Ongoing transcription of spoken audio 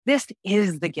This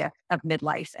is the gift of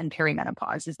midlife and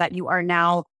perimenopause, is that you are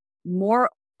now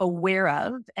more aware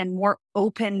of and more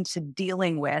open to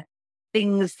dealing with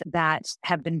things that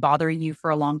have been bothering you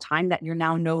for a long time that you're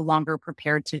now no longer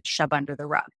prepared to shove under the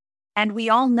rug. And we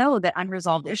all know that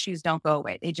unresolved issues don't go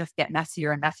away. They just get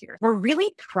messier and messier. We're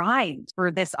really primed for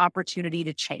this opportunity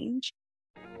to change.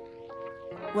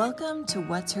 Welcome to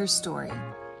What's Her Story,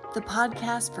 the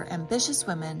podcast for ambitious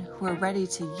women who are ready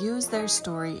to use their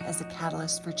story as a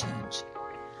catalyst for change.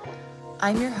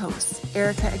 I'm your host,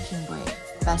 Erica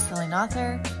Akingwe, best-selling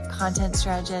author, content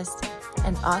strategist,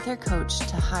 and author coach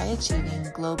to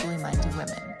high-achieving, globally minded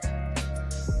women.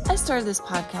 I started this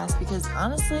podcast because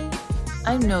honestly,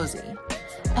 I'm nosy.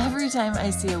 Every time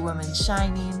I see a woman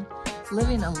shining,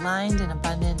 living aligned and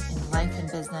abundant in life and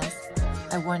business,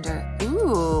 I wonder,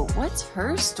 what's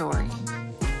her story?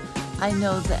 I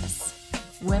know this: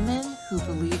 women who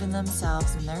believe in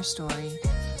themselves and their story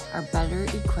are better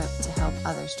equipped to help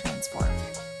others transform.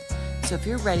 So if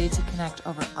you're ready to connect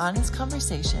over honest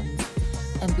conversations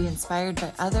and be inspired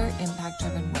by other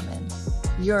impact-driven women,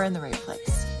 you're in the right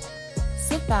place.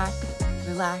 Sit back,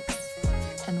 relax,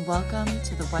 and welcome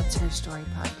to the What's Her Story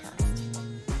podcast.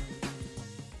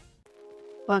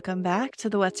 Welcome back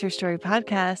to the What's Her Story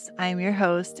podcast. I'm your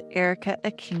host, Erica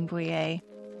Akingwe,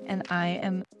 and I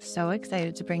am so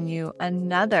excited to bring you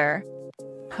another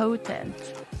potent,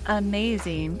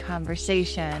 amazing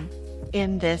conversation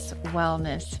in this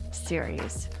wellness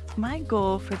series. My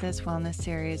goal for this wellness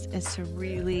series is to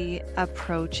really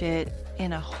approach it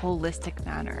in a holistic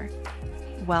manner.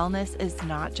 Wellness is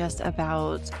not just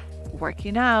about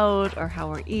working out or how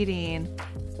we're eating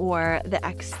or the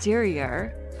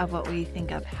exterior of what we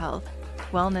think of health.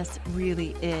 Wellness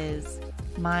really is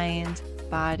mind,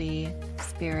 body,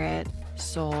 spirit,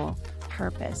 soul,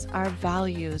 purpose, our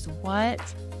values,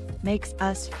 what makes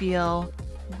us feel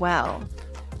well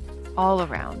all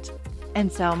around.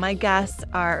 And so my guests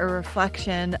are a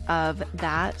reflection of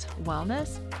that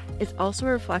wellness. It's also a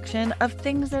reflection of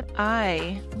things that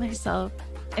I myself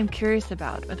am curious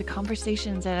about, or the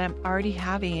conversations that I'm already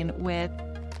having with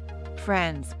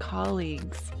friends,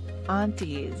 colleagues,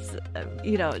 aunties,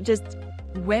 just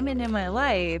women in my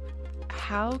life.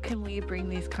 How can we bring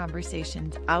these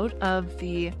conversations out of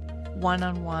the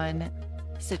one-on-one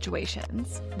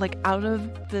situations, like out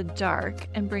of the dark,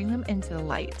 and bring them into the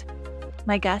light?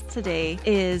 My guest today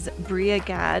is Bria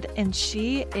Gadd, and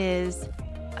she is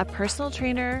a personal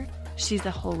trainer. She's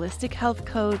a holistic health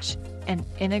coach and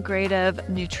integrative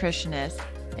nutritionist,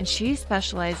 and she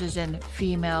specializes in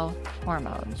female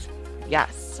hormones.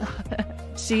 Yes.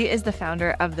 She is the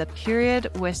founder of the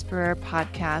Period Whisperer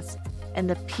podcast and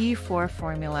the P4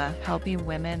 formula, helping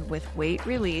women with weight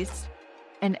release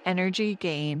and energy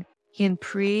gain in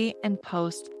pre and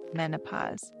post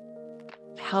menopause,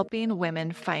 helping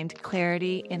women find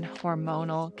clarity in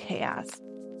hormonal chaos.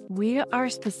 We are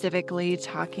specifically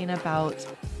talking about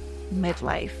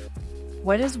midlife.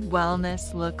 What does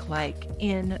wellness look like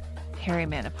in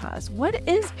perimenopause? What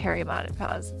is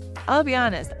perimenopause? I'll be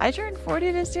honest, I turned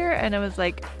 40 this year and I was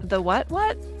like, the what?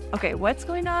 Okay, what's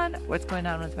going on? What's going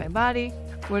on with my body?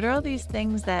 What are all these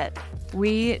things that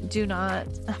we do not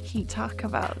talk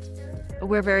about?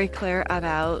 We're very clear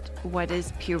about what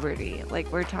is puberty. Like,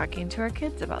 we're talking to our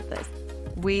kids about this.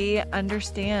 We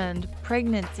understand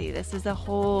pregnancy. This is a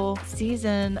whole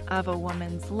season of a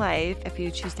woman's life, if you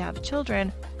choose to have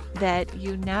children, that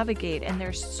you navigate, and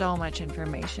there's so much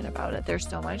information about it. There's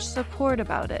so much support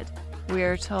about it.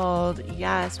 We're told,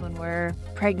 yes, when we're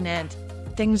pregnant,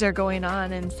 things are going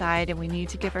on inside and we need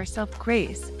to give ourselves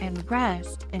grace and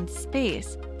rest and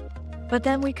space. But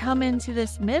then we come into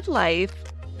this midlife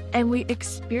and we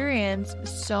experience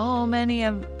so many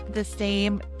of the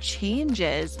same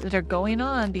changes that are going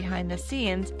on behind the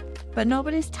scenes, but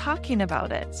nobody's talking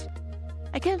about it.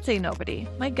 I can't say nobody.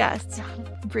 My guest,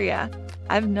 Bria,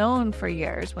 I've known for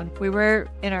years when we were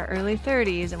in our early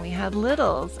 30s and we had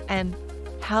littles, and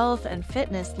health and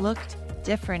fitness looked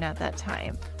different at that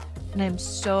time. And I'm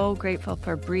so grateful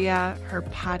for Bria. Her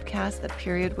podcast, The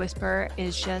Period Whisperer,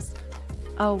 is just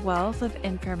a wealth of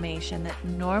information that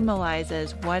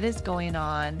normalizes what is going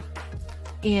on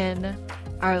in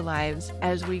our lives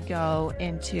as we go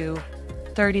into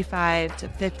 35 to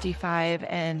 55.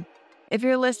 And if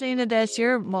you're listening to this,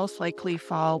 you're most likely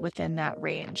fall within that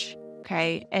range.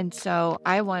 Okay. And so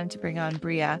I wanted to bring on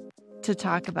Bria to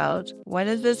talk about what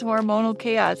is this hormonal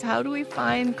chaos? How do we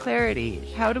find clarity?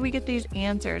 How do we get these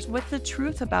answers? What's the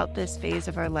truth about this phase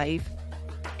of our life?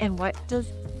 And what does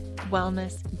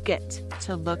wellness get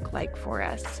to look like for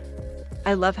us?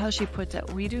 I love how she puts it.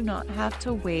 We do not have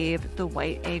to wave the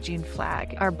white aging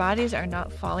flag. Our bodies are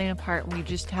not falling apart. We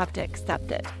just have to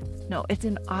accept it. No, it's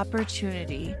an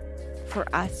opportunity for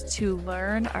us to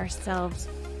learn ourselves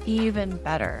even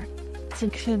better, to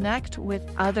connect with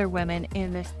other women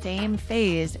in the same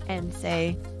phase and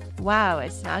say, wow,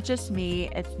 it's not just me.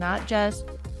 It's not just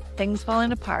things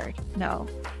falling apart. No,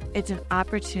 it's an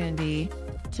opportunity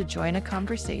to join a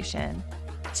conversation,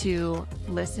 to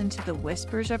listen to the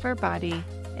whispers of our body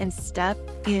and step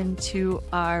into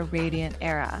our radiant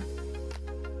era.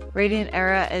 Radiant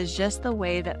era is just the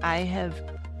way that I have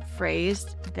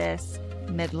phrased this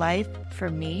midlife for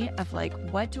me of like,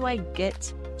 what do I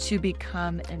get to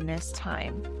become in this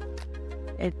time?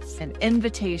 It's an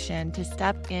invitation to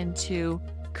step into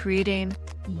creating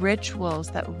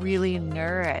rituals that really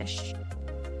nourish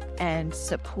and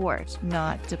support,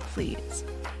 not deplete.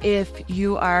 If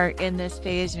you are in this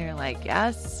phase and you're like,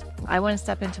 yes, I want to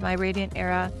step into my radiant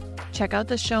era, check out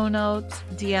the show notes,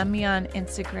 DM me on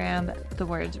Instagram, the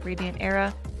words Radiant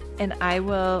Era, and I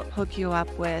will hook you up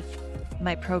with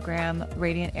my program,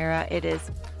 Radiant Era. It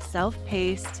is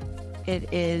self-paced.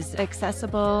 It is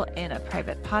accessible in a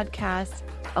private podcast.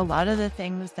 A lot of the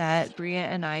things that Bria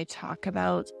and I talk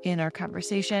about in our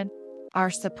conversation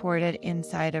are supported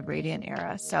inside of Radiant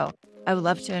Era. So I would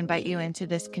love to invite you into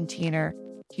this container.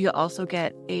 You'll also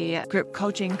get a group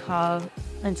coaching call.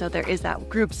 And so there is that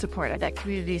group support, that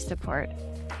community support.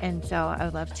 And so I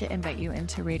would love to invite you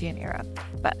into Radiant Era.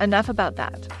 But enough about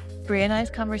that. Bria and I's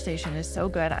conversation is so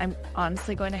good. I'm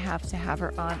honestly going to have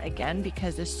her on again,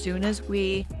 because as soon as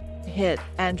we hit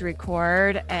end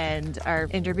record and our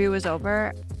interview was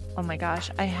over, oh my gosh,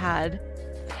 I had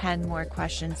 10 more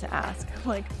questions to ask. I'm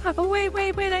like, oh,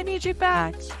 wait, I need you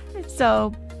back.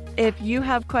 So if you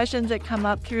have questions that come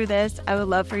up through this, I would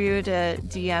love for you to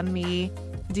DM me,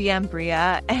 DM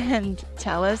Bria, and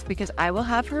tell us, because I will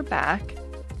have her back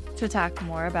to talk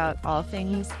more about all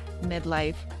things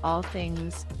midlife, all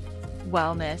things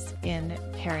wellness in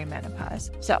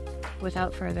perimenopause. So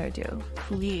without further ado,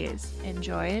 please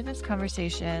enjoy this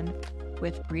conversation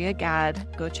with Bria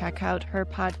Gadd. Go check out her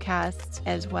podcast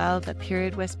as well, The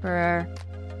Period Whisperer.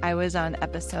 I was on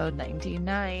episode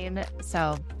 99.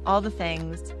 So all the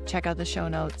things, check out the show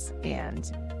notes and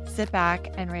sit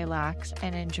back and relax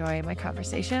and enjoy my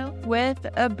conversation with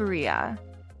Bria.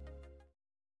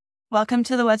 Welcome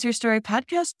to the What's Your Story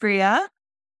podcast, Bria.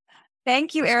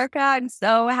 Thank you, Erica. I'm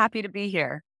so happy to be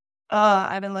here. Oh,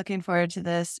 I've been looking forward to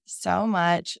this so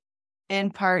much,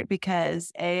 in part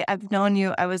because I've known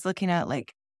you, I was looking at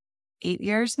like 8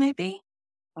 years maybe,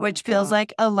 which feels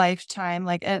like a lifetime,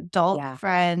 like an adult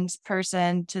friend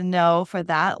person to know for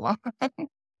that long.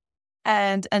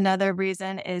 And another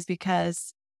reason is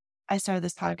because I started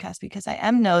this podcast because I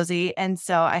am nosy. And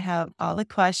so I have all the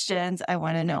questions. I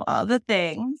want to know all the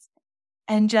things.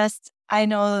 And just, I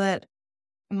know that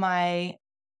my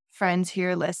friends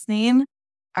here listening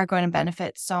are going to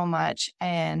benefit so much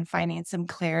and finding some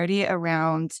clarity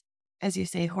around, as you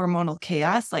say, hormonal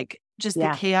chaos, like just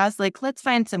the chaos, like let's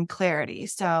find some clarity.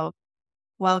 So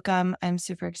welcome. I'm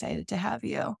super excited to have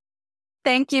you.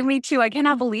 Thank you. Me too. I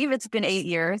cannot believe it's been 8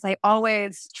 years. I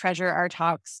always treasure our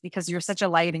talks because you're such a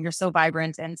light and you're so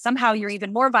vibrant. And somehow you're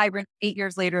even more vibrant 8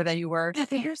 years later than you were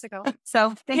 8 years ago.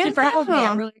 So thank you for having me.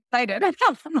 I'm really excited.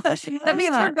 That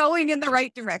means we're going in the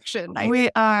right direction.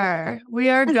 We are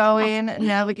going,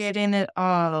 navigating it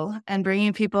all and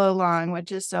bringing people along,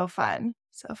 which is so fun.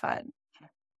 So fun.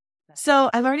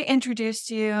 So I've already introduced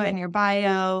you in your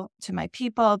bio to my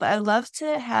people, but I'd love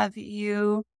to have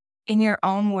you, in your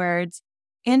own words,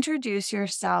 introduce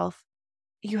yourself.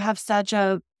 You have such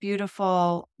a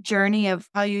beautiful journey of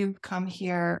how you've come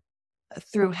here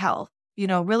through health,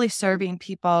 really serving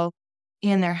people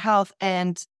in their health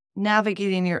and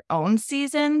navigating your own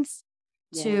seasons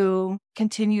to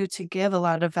continue to give a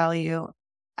lot of value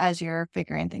as you're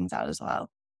figuring things out as well.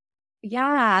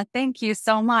 Yeah, thank you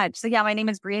so much. So my name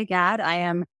is Bria Gadd. I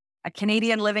am a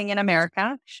Canadian living in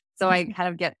America. So I kind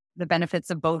of get the benefits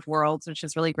of both worlds, which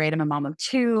is really great. I'm a mom of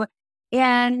two.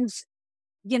 And,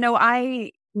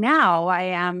 I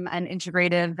am an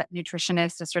integrative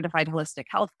nutritionist, a certified holistic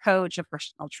health coach, a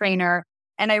personal trainer,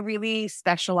 and I really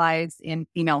specialize in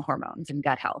female hormones and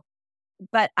gut health.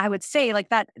 But I would say like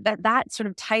that sort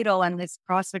of title and this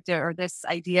prospect or this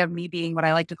idea of me being what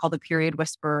I like to call the period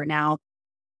whisperer now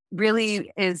really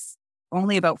is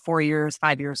only about 5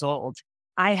 years old.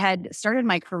 I had started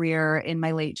my career in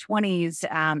my late 20s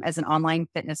as an online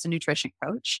fitness and nutrition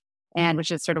coach, and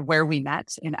which is sort of where we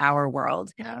met in our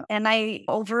world. Yeah. And I,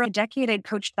 over a decade, I'd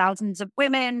coached thousands of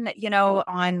women,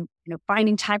 on,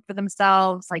 finding time for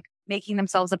themselves, like making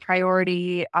themselves a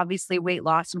priority, obviously weight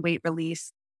loss and weight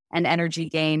release and energy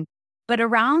gain. But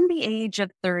around the age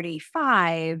of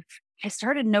 35, I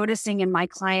started noticing in my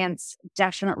clients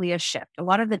definitely a shift. A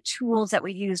lot of the tools that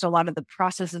we used, a lot of the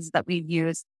processes that we've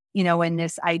used, in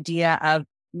this idea of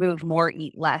move more,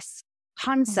 eat less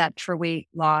concept for weight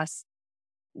loss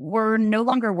were no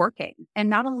longer working. And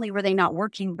not only were they not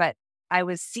working, but I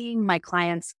was seeing my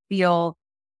clients feel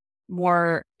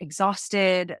more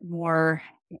exhausted, more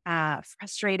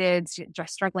frustrated,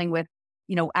 just struggling with,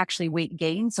 actually weight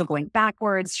gain. So going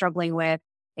backwards, struggling with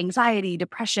anxiety,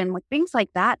 depression, like things like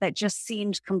that, that just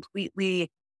seemed completely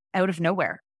out of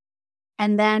nowhere.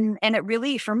 And it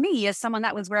really, for me, as someone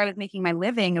that was where I was making my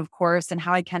living, of course, and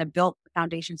how I kind of built the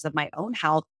foundations of my own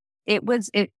health, it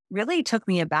really took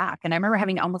me aback. And I remember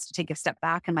having almost to take a step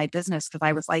back in my business because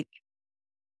I was like,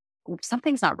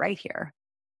 something's not right here.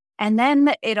 And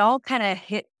then it all kind of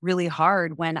hit really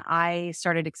hard when I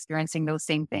started experiencing those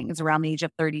same things around the age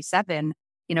of 37.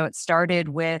 It started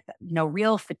with,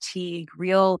 real fatigue,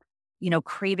 real,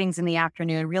 cravings in the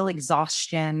afternoon, real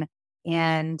exhaustion.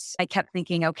 And I kept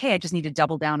thinking, okay, I just need to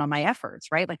double down on my efforts,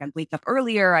 right? Like I'd wake up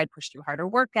earlier, I'd push through harder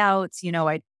workouts,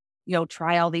 I'd,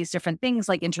 try all these different things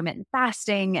like intermittent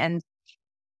fasting and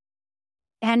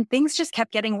things just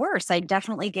kept getting worse. I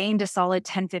definitely gained a solid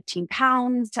 10, 15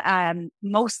 pounds,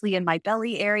 mostly in my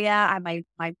belly area. My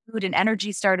mood and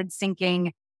energy started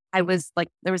sinking. I was like,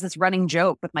 there was this running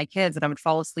joke with my kids that I would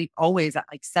fall asleep always at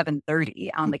like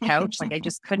 7:30 on the couch. Like I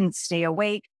just couldn't stay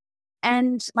awake.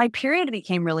 And my period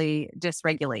became really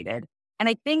dysregulated. And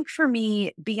I think for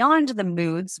me, beyond the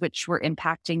moods, which were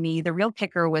impacting me, the real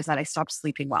kicker was that I stopped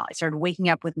sleeping well. I started waking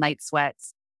up with night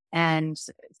sweats. And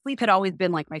sleep had always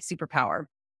been like my superpower.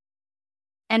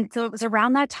 And so it was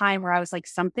around that time where I was like,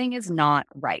 something is not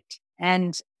right.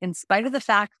 And in spite of the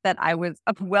fact that I was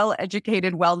a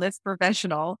well-educated wellness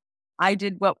professional, I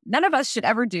did what none of us should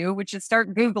ever do, which is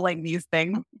start Googling these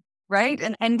things. Right.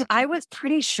 And I was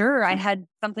pretty sure I had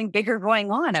something bigger going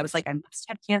on. I was like, I must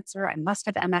have cancer. I must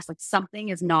have MS. Like something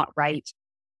is not right.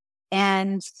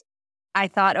 And I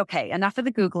thought, okay, enough of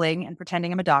the Googling and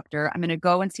pretending I'm a doctor. I'm going to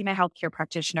go and see my healthcare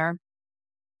practitioner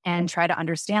and try to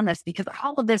understand this because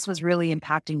all of this was really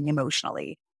impacting me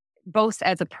emotionally, both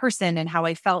as a person and how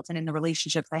I felt and in the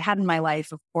relationships I had in my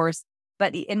life, of course,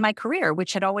 but in my career,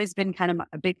 which had always been kind of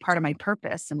a big part of my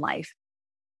purpose in life.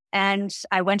 And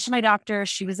I went to my doctor.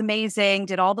 She was amazing,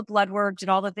 did all the blood work, did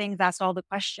all the things, asked all the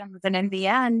questions. And in the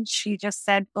end, she just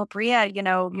said, well, Bria,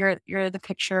 you're the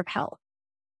picture of health.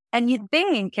 And you'd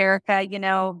think, Erica,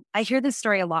 I hear this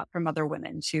story a lot from other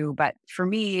women too, but for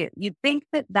me, you'd think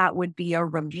that that would be a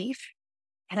relief.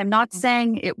 And I'm not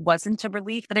saying it wasn't a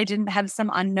relief that I didn't have some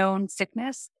unknown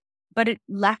sickness, but it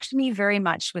left me very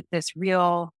much with this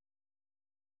real,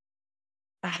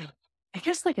 I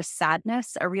guess like a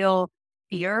sadness, a real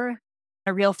fear,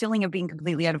 a real feeling of being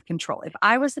completely out of control. If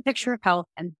I was the picture of health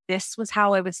and this was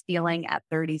how I was feeling at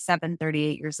 37,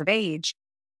 38 years of age,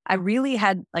 I really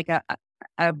had like a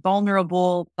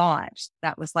vulnerable thought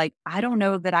that was like, I don't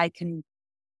know that I can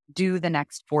do the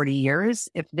next 40 years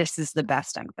if this is the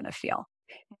best I'm going to feel.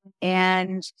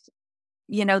 And,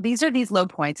 these are these low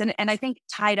points. And I think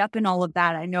tied up in all of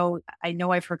that, I know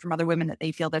I've heard from other women that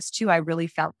they feel this too. I really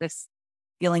felt this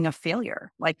feeling of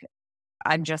failure. Like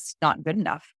I'm just not good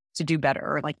enough to do better.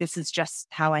 Or like, this is just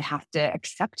how I have to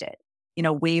accept it.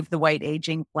 Wave the white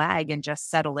aging flag and just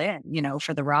settle in,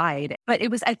 for the ride. But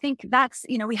I think that's,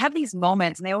 we have these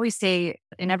moments and they always say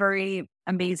in every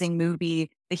amazing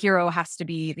movie, the hero has to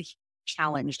be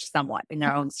challenged somewhat in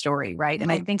their own story. Right.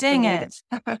 And I think, dang it.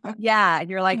 Yeah. And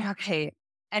you're like, okay.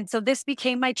 And so this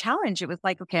became my challenge. It was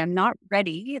like, okay, I'm not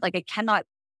ready. Like I cannot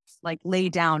like lay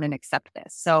down and accept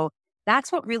this. So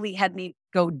that's what really had me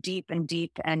go deep and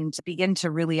begin to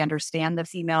really understand the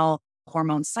female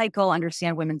hormone cycle,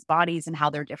 understand women's bodies and how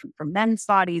they're different from men's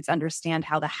bodies, understand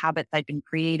how the habits I've been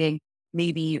creating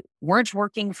maybe weren't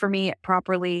working for me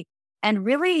properly. And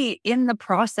really in the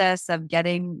process of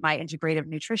getting my integrative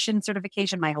nutrition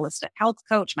certification, my holistic health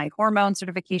coach, my hormone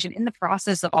certification, in the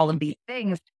process of all of these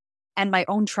things and my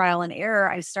own trial and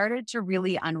error, I started to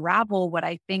really unravel what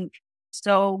I think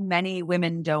so many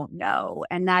women don't know.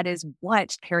 And that is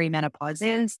what perimenopause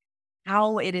is,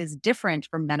 how it is different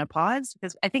from menopause,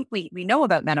 because I think we know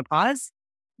about menopause,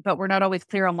 but we're not always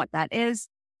clear on what that is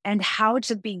and how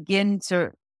to begin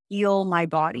to heal my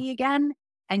body again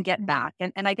and get back.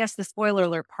 And I guess the spoiler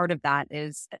alert part of that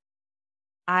is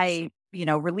I,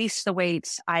 released the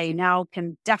weight. I now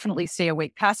can definitely stay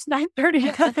awake past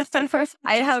 9:30.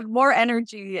 I have more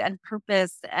energy and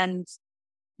purpose and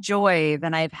joy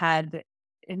than I've had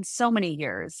in so many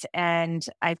years. And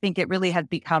I think it really has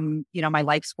become, my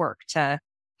life's work to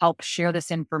help share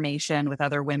this information with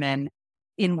other women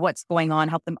in what's going on,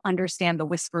 help them understand the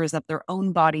whispers of their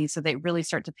own bodies so they really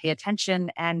start to pay attention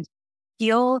and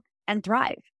heal and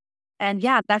thrive. And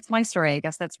yeah, that's my story. I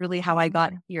guess that's really how I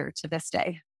got here to this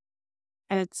day.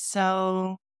 It's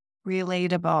so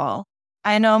relatable.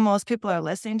 I know most people are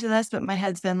listening to this, but my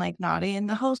head's been like nodding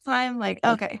the whole time. Like,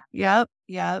 okay, yep.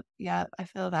 I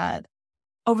feel that.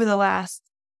 Over the last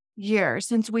year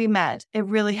since we met, it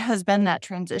really has been that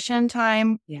transition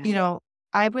time. Yeah.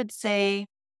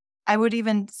 I would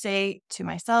even say to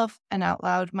myself and out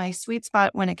loud, my sweet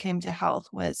spot when it came to health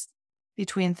was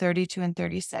between 32 and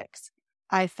 36.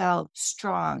 I felt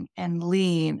strong and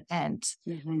lean and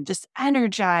just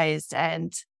energized.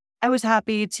 And I was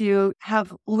happy to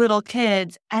have little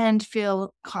kids and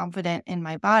feel confident in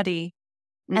my body.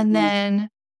 And then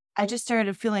I just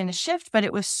started feeling a shift, but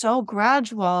it was so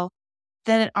gradual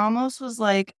that it almost was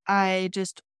like I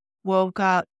just woke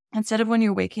up. Instead of when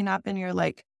you're waking up and you're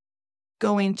like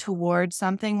going towards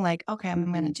something like, okay,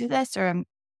 I'm going to do this, or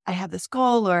I have this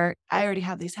goal, or I already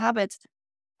have these habits.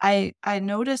 I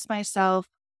noticed myself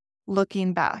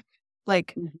looking back.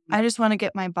 Like, I just want to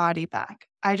get my body back.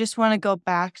 I just want to go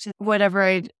back to whatever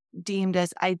I deemed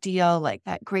as ideal, like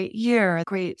that great year,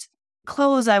 great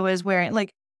clothes I was wearing.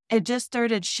 Like, it just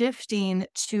started shifting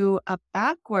to a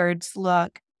backwards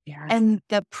look. Yeah. And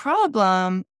the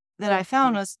problem that I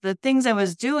found was the things I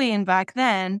was doing back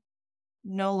then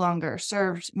no longer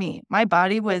served me. My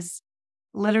body was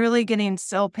literally getting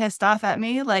so pissed off at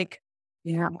me. Like,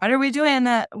 what are we doing?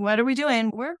 What are we doing?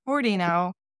 We're 40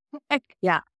 now.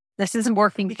 Yeah. This isn't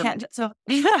working. You can't. So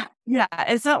yeah,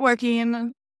 it's not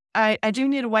working. I do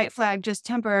need a white flag just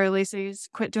temporarily. So you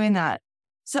just quit doing that.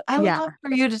 So I would love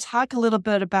for you to talk a little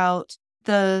bit about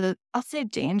I'll say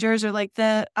dangers or like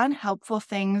the unhelpful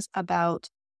things about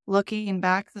looking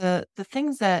back, the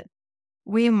things that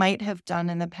we might have done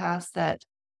in the past that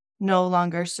no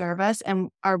longer serve us and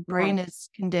our brain is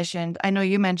conditioned. I know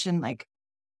you mentioned like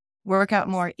work out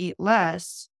more, eat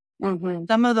less.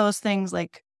 Some of those things,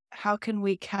 like how can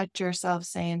we catch yourself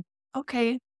saying,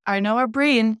 okay, I know our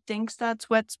brain thinks that's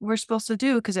what we're supposed to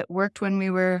do because it worked when we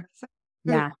were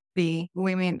we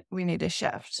need to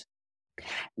shift.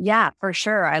 Yeah, for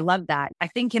sure. I love that. I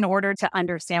think in order to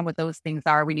understand what those things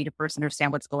are, we need to first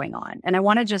understand what's going on. And I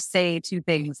want to just say two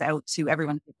things out to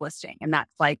everyone who's listening. And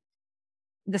that's like,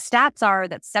 the stats are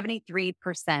that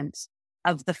 73%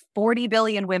 of the 40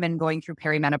 billion women going through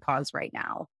perimenopause right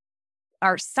now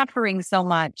are suffering so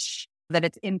much that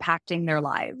it's impacting their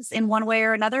lives in one way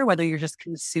or another, whether you're just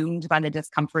consumed by the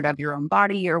discomfort of your own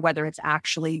body or whether it's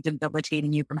actually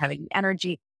debilitating you from having the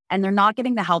energy and they're not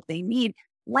getting the help they need,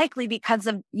 likely because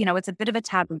of, it's a bit of a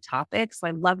taboo topic. So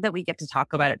I love that we get to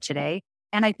talk about it today.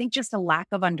 And I think just a lack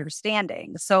of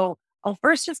understanding. So I'll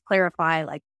first just clarify,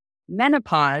 like,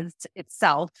 menopause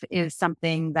itself is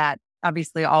something that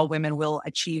obviously all women will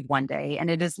achieve one day. And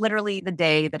it is literally the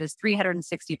day that is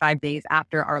 365 days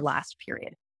after our last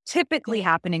period, typically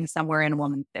happening somewhere in a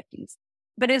woman's 50s,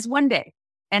 but is one day.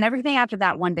 And everything after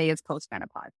that one day is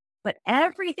postmenopause. But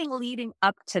everything leading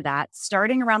up to that,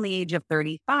 starting around the age of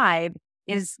 35,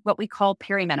 is what we call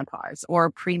perimenopause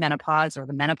or premenopause or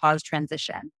the menopause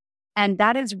transition. And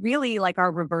that is really like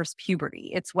our reverse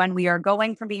puberty. It's when we are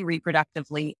going from being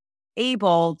reproductively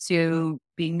able to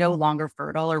being no longer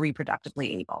fertile or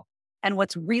reproductively able. And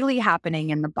what's really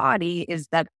happening in the body is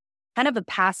that kind of the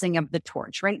passing of the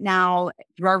torch. Right now,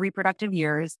 through our reproductive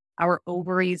years, our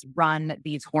ovaries run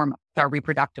these hormones, our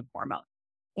reproductive hormones.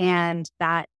 And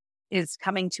that is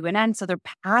coming to an end. So they're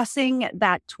passing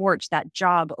that torch, that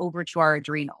job over to our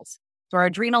adrenals. So our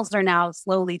adrenals are now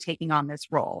slowly taking on this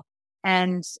role.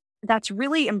 And that's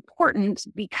really important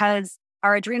because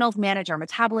our adrenals manage our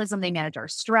metabolism, they manage our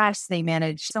stress, they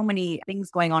manage so many things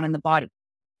going on in the body.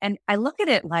 And I look at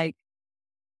it like,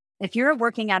 if you're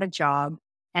working at a job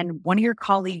and one of your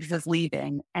colleagues is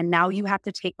leaving and now you have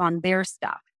to take on their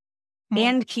stuff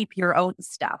and keep your own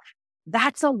stuff,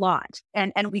 that's a lot.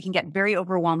 And we can get very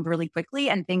overwhelmed really quickly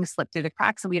and things slip through the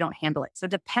cracks and we don't handle it. So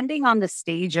depending on the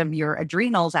stage of your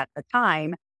adrenals at the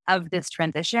time of this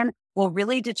transition will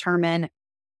really determine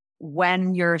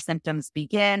when your symptoms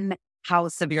begin, how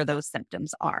severe those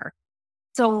symptoms are.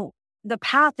 So the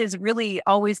path is really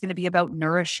always going to be about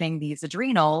nourishing these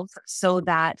adrenals so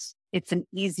that it's an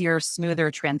easier, smoother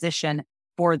transition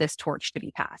for this torch to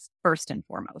be passed, first and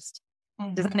foremost.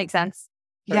 Does that make sense?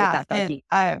 Yeah,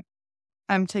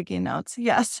 I'm taking notes.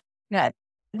 Yes. Good.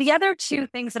 The other two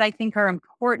things that I think are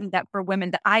important that for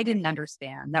women that I didn't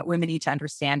understand, that women need to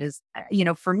understand is,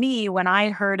 for me, when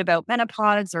I heard about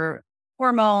menopause or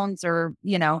hormones or,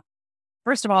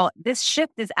 first of all, this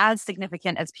shift is as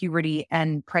significant as puberty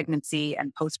and pregnancy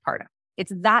and postpartum.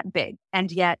 It's that big.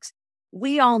 And yet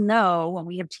we all know when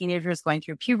we have teenagers going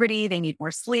through puberty, they need more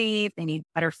sleep, they need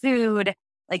better food,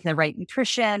 like the right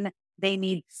nutrition. They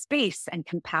need space and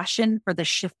compassion for the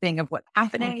shifting of what's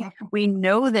happening. We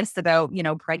know this about,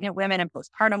 pregnant women and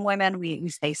postpartum women. We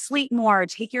say sleep more,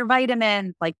 take your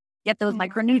vitamins, like get those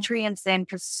micronutrients in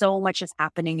because so much is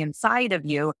happening inside of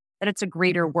you that it's a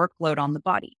greater workload on the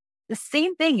body. The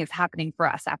same thing is happening for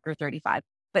us after 35.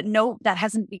 But no, that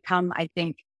hasn't become, I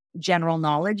think, general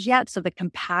knowledge yet. So the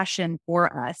compassion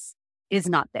for us is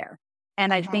not there.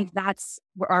 And I think that's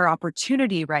our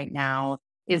opportunity right now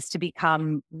is to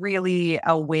become really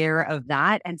aware of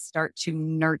that and start to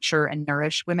nurture and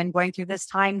nourish women going through this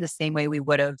time the same way we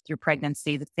would have through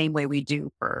pregnancy, the same way we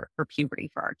do for puberty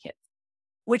for our kids.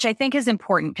 Which I think is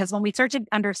important because when we start to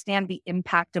understand the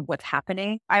impact of what's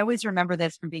happening, I always remember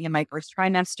this from being in my first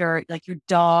trimester, like you're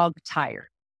dog tired.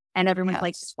 And everyone's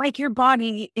like your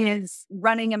body is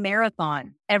running a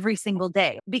marathon every single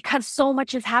day because so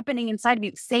much is happening inside of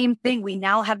you. Same thing. We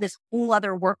now have this whole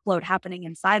other workload happening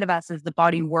inside of us as the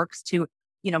body works to,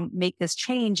 make this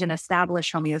change and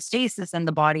establish homeostasis in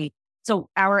the body. So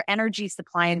our energy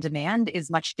supply and demand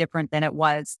is much different than it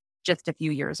was just a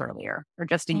few years earlier or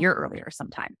just a year earlier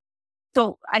sometime.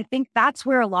 So I think that's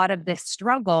where a lot of this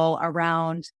struggle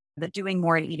around the doing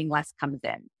more and eating less comes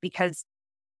in because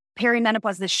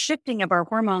perimenopause, the shifting of our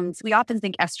hormones, we often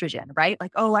think estrogen, right?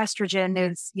 Like, oh, estrogen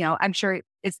is, I'm sure,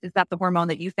 is that the hormone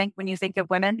that you think when you think of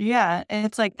women? Yeah. And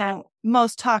it's like the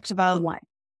most talked about one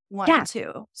yeah.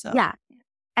 too. So yeah.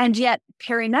 And yet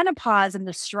perimenopause and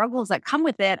the struggles that come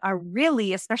with it are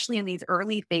really, especially in these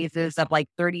early phases of like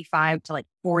 35 to like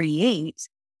 48,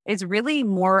 is really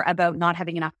more about not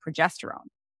having enough progesterone.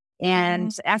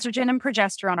 And estrogen and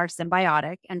progesterone are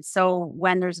symbiotic. And so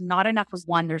when there's not enough of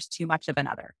one, there's too much of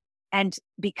another. And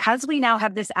because we now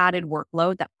have this added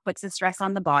workload that puts the stress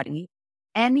on the body,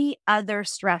 any other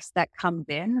stress that comes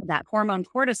in, that hormone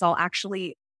cortisol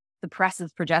actually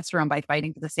suppresses progesterone by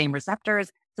fighting for the same receptors.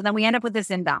 So then we end up with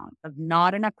this imbalance of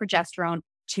not enough progesterone,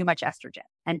 too much estrogen.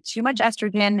 And too much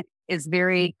estrogen is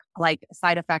very, like,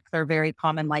 side effects are very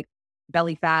common, like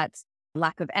belly fats,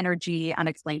 lack of energy,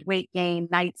 unexplained weight gain,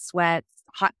 night sweats,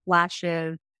 hot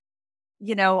flashes,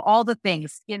 all the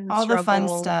things, skin all struggle, the fun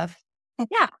stuff.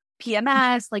 Yeah.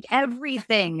 PMS, like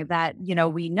everything that,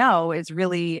 we know is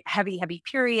really heavy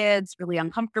periods, really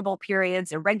uncomfortable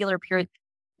periods, irregular periods.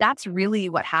 That's really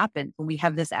what happens when we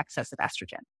have this excess of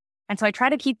estrogen. And so I try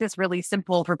to keep this really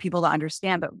simple for people to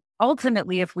understand. But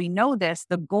ultimately, if we know this,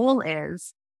 the goal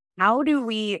is how do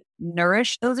we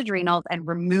nourish those adrenals and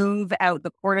remove out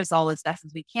the cortisol as best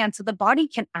as we can so the body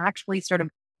can actually sort of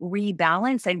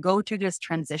rebalance and go through this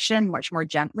transition much more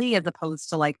gently as opposed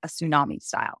to like a tsunami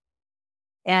style.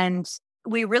 And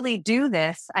we really do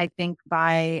this, I think,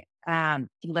 by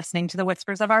listening to the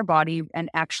whispers of our body and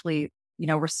actually,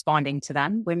 responding to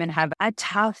them. Women have a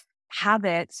tough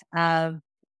habit of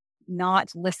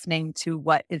not listening to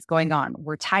what is going on.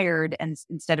 We're tired, and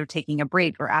instead of taking a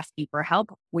break or asking for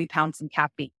help, we pound some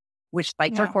caffeine, which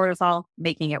spikes our cortisol,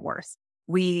 making it worse.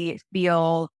 We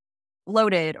feel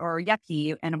bloated or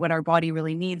yucky, and what our body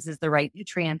really needs is the right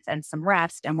nutrients and some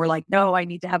rest. And we're like, no, I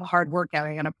need to have a hard workout.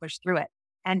 I'm going to push through it.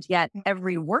 And yet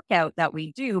every workout that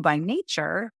we do by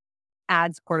nature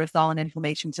adds cortisol and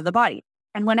inflammation to the body.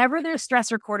 And whenever there's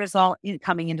stress or cortisol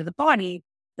coming into the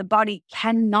body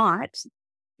cannot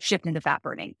shift into fat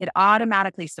burning. It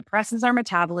automatically suppresses our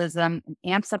metabolism and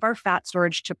amps up our fat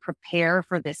storage to prepare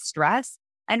for this stress,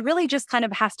 and really just kind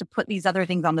of has to put these other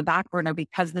things on the back burner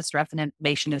because the stress and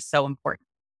inflammation is so important.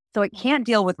 So it can't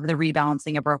deal with the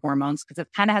rebalancing of our hormones because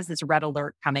it kind of has this red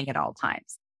alert coming at all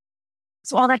times.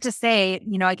 So all that to say,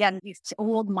 again, these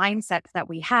old mindsets that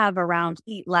we have around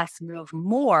eat less, move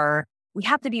more, we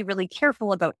have to be really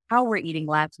careful about how we're eating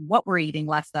less, what we're eating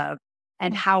less of,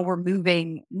 and how we're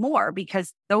moving more,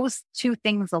 because those two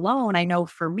things alone, I know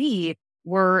for me,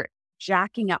 were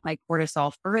jacking up my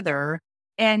cortisol further.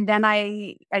 And then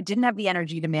I didn't have the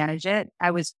energy to manage it.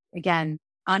 I was, again,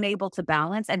 unable to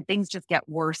balance, and things just get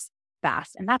worse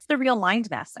fast. And that's the real mind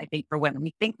mess, I think, for women.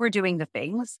 We think we're doing the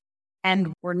things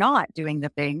and we're not doing the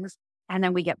things. And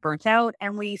then we get burnt out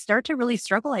and we start to really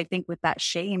struggle, I think, with that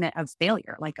shame of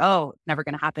failure. Like, oh, it's never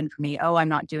going to happen for me. Oh, I'm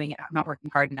not doing it. I'm not working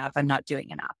hard enough. I'm not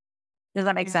doing enough. Does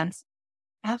that make sense?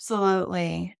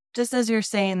 Absolutely. Just as you're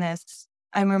saying this,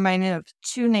 I'm reminded of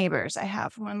two neighbors I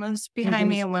have. One lives behind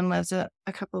me and one lives a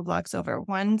couple of blocks over.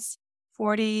 One's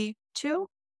 42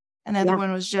 and the other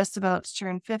one was just about to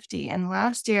turn 50. And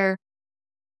last year,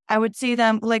 I would see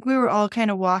them, like we were all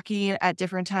kind of walking at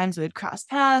different times. We'd cross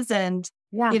paths and,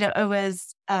 Yeah. it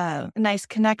was a nice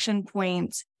connection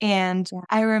point. And Yeah.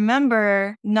 I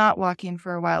remember not walking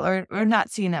for a while or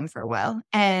not seeing them for a while.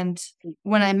 And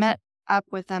when I met up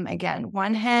with them again,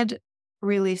 one had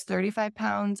released 35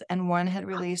 pounds and one had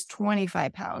released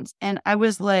 25 pounds. And I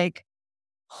was like,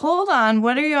 hold on,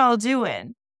 what are y'all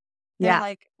doing? They're Yeah.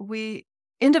 like, we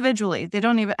individually, I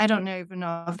don't even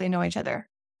know if they know each other.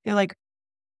 They're like,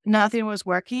 nothing was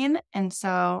working. And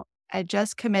so I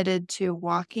just committed to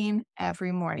walking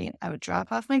every morning. I would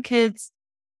drop off my kids,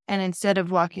 and instead of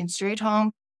walking straight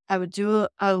home, I would do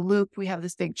a loop. We have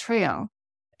this big trail.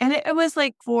 And it was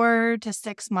like 4 to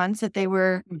 6 months that they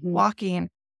were walking.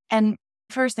 And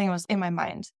first thing was in my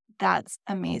mind, that's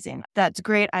amazing. That's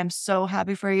great. I'm so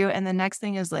happy for you. And the next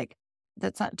thing is like,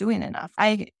 that's not doing enough.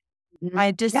 I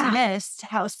dismissed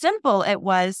how simple it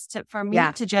was for me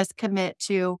to just commit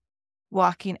to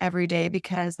walking every day,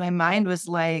 because my mind was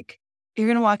like, you're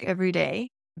going to walk every day.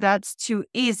 That's too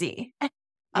easy.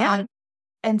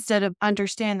 Instead of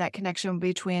understand that connection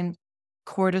between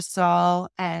cortisol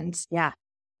and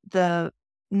the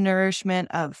nourishment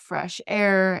of fresh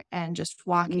air and just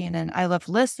walking. And I love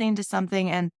listening to something,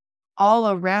 and all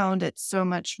around it's so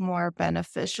much more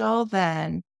beneficial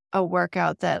than a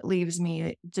workout that leaves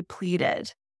me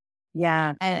depleted.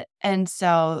 Yeah. And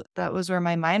so that was where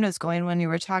my mind was going when you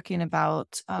were talking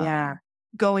about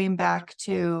going back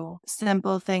to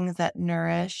simple things that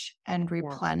nourish and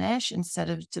replenish instead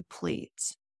of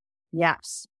deplete.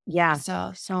 Yes. Yeah.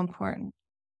 So important.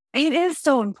 It is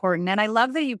so important. And I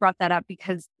love that you brought that up,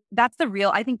 because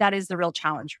I think that is the real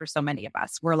challenge for so many of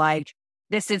us. We're like,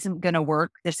 this isn't going to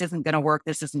work. This isn't going to work.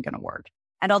 This isn't going to work.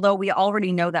 And although we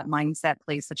already know that mindset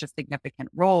plays such a significant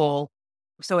role,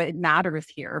 so it matters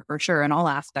here for sure in all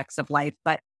aspects of life.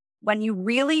 But when you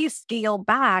really scale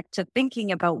back to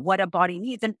thinking about what a body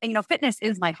needs, and fitness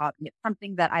is my hobby. It's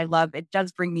something that I love. It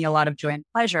does bring me a lot of joy and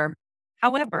pleasure.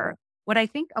 However, what I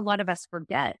think a lot of us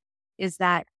forget is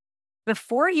that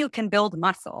before you can build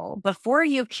muscle, before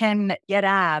you can get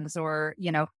abs, or,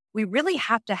 we really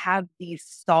have to have these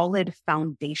solid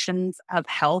foundations of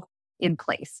health in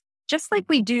place. Just like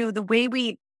we do the way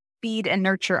we feed and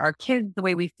nurture our kids, the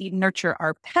way we feed and nurture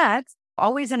our pets,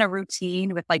 always in a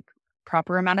routine with like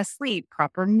proper amount of sleep,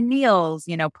 proper meals,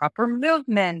 proper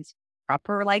movement,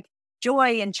 proper like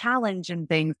joy and challenge and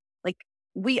things. Like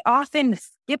we often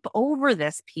skip over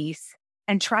this piece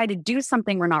and try to do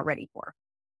something we're not ready for.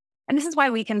 And this is why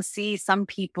we can see some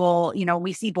people,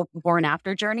 we see both before and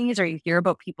after journeys, or you hear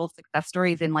about people's success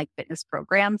stories in like fitness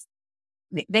programs.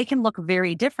 They can look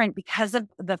very different because of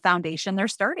the foundation they're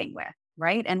starting with,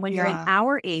 right? And when you're in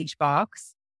our age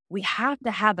box, we have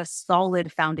to have a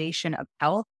solid foundation of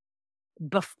health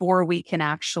before we can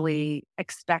actually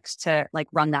expect to like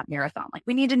run that marathon. Like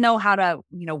we need to know how to,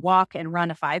 walk and run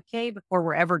a 5K before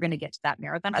we're ever going to get to that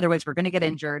marathon. Otherwise, we're going to get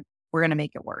injured. We're going to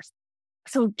make it worse.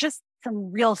 So just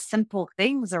some real simple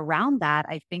things around that,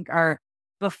 I think, are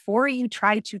before you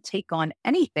try to take on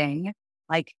anything,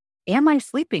 like, am I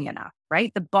sleeping enough,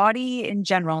 right? The body in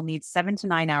general needs 7 to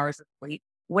 9 hours of sleep.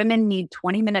 Women need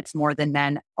 20 minutes more than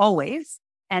men always.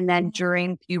 And then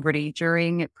during puberty,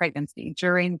 during pregnancy,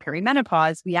 during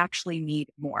perimenopause, we actually need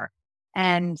more.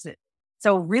 And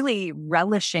so really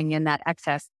relishing in that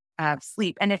excess of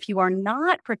sleep. And if you are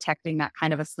not protecting that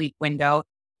kind of a sleep window,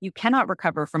 you cannot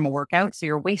recover from a workout. So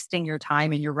you're wasting your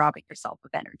time and you're robbing yourself of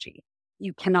energy.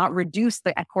 You cannot reduce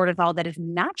the cortisol that is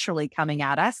naturally coming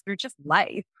at us through just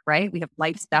life, right? We have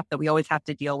life stuff that we always have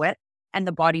to deal with, and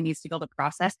the body needs to be able to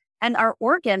process. And our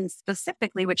organs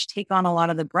specifically, which take on a lot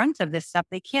of the brunt of this stuff,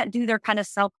 they can't do their kind of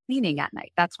self-cleaning at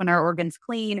night. That's when our organs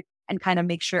clean and kind of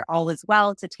make sure all is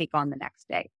well to take on the next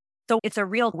day. So it's a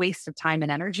real waste of time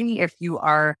and energy if you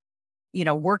are,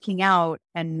 working out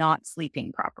and not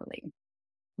sleeping properly.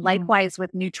 Likewise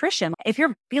with nutrition, if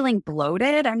you're feeling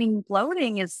bloated,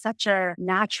 bloating is such a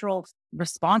natural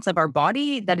response of our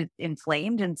body that it's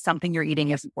inflamed and something you're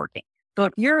eating isn't working. So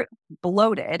if you're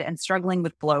bloated and struggling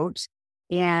with bloat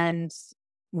and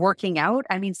working out,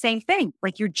 same thing,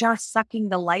 like you're just sucking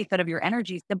the life out of your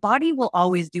energies. The body will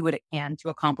always do what it can to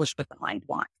accomplish what the mind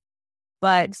wants.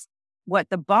 But what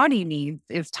the body needs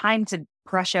is time to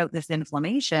crush out this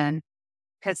inflammation,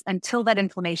 because until that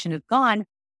inflammation is gone,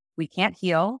 we can't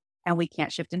heal and we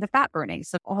can't shift into fat burning.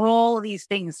 So all of these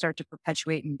things start to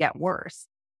perpetuate and get worse.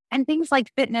 And things like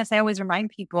fitness, I always remind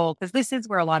people, because this is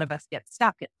where a lot of us get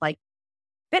stuck. It's like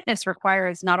fitness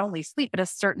requires not only sleep, but a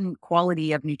certain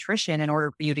quality of nutrition in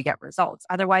order for you to get results.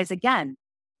 Otherwise, again,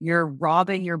 you're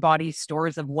robbing your body's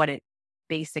stores of what its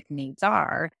basic needs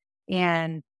are.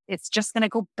 And it's just going to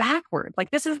go backward.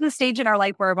 Like this is the stage in our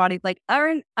life where our body's like, all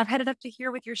right, I've headed up to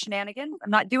here with your shenanigans.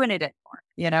 I'm not doing it anymore,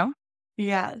 you know?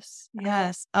 Yes.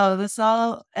 Yes.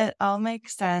 Oh, it all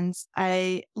makes sense.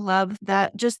 I love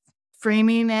that. Just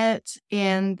framing it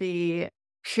in the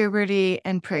puberty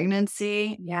and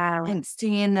pregnancy Yeah. and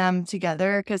seeing them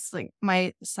together. Cause like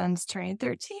my son's turning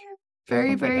 13 very, Oh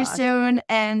my very gosh. soon.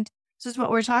 And this is what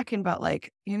we're talking about.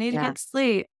 Like you need to Yeah. get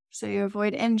sleep so you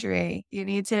avoid injury. You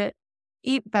need to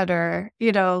eat better.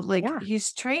 Like Yeah.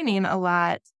 he's training a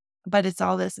lot, but it's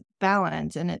all this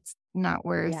balance and it's not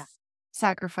worth Yeah.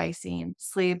 sacrificing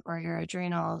sleep or your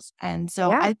adrenals. And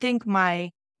so Yeah. I think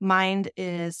my mind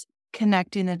is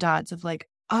connecting the dots of like,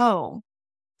 oh,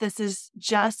 this is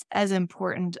just as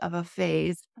important of a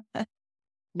phase as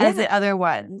Yeah. the other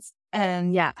ones.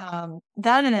 And Yeah.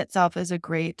 that in itself is a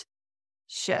great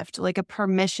shift, like a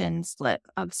permission slip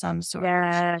of some sort.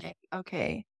 Yeah. Like,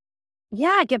 okay.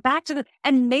 Yeah, get back to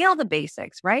and nail the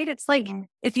basics, right? It's like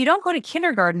if you don't go to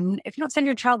kindergarten, if you don't send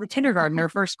your child to kindergarten or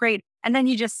first grade, and then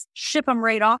you just ship them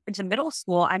right off into middle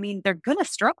school, I mean, they're going to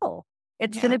struggle.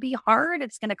 It's going to be hard.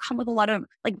 It's going to come with a lot of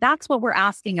that's what we're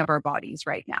asking of our bodies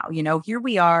right now. Here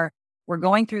we are, we're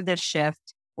going through this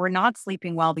shift. We're not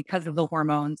sleeping well because of the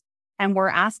hormones. And we're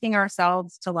asking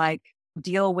ourselves to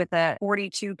deal with a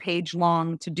 42-page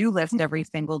long to-do list every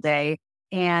single day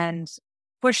and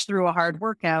push through a hard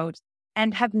workout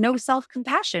and have no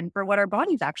self-compassion for what our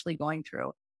body's actually going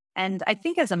through. And I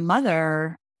think as a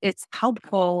mother, it's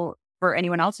helpful for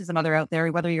anyone else who's a mother out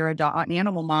there, whether you're an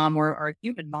animal mom or a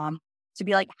human mom, to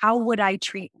be like, how would I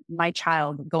treat my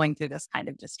child going through this kind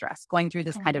of distress, going through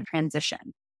this kind of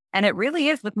transition? And it really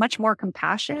is with much more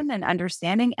compassion and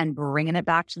understanding and bringing it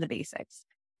back to the basics.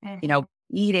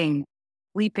 Eating,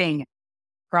 sleeping,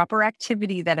 proper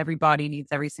activity that everybody needs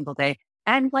every single day,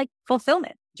 and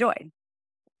fulfillment, joy.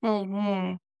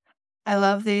 Mm-hmm. I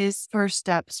love these first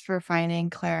steps for finding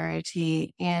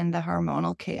clarity in the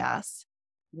hormonal chaos.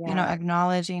 Yeah.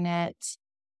 Acknowledging it.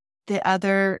 The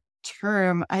other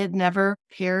term I had never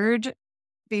paired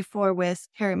before with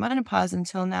perimenopause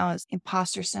until now is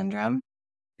imposter syndrome,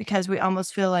 because we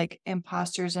almost feel like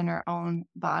imposters in our own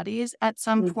bodies at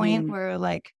some point. Where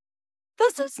like,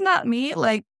 this is not me.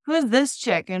 Like, who is this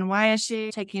chick and why is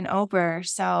she taking over?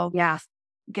 So Yeah.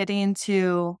 getting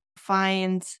to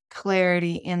find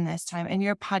clarity in this time. And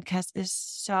your podcast is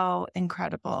so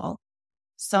incredible.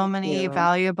 So many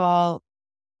valuable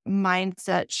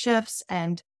mindset shifts.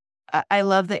 And I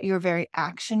love that you're very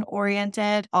action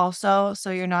oriented also.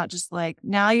 So you're not just like,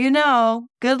 now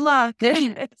good luck.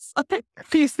 It's like,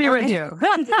 peace be with you.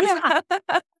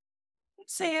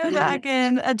 See you back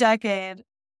in a decade.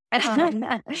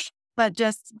 But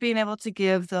just being able to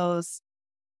give those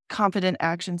confident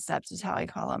action steps is how I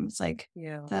call them. It's like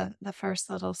the first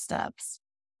little steps.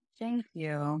 Thank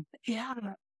you. Yeah.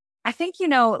 I think,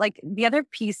 the other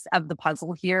piece of the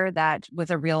puzzle here that was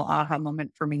a real aha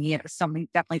moment for me, it was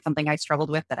definitely something I struggled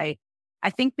with that I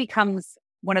think becomes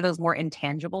one of those more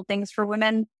intangible things for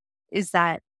women, is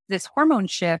that this hormone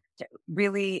shift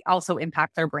really also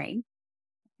impacts our brain.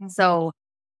 Mm-hmm. So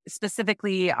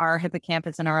specifically our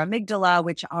hippocampus and our amygdala,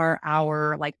 which are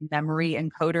our memory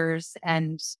encoders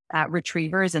and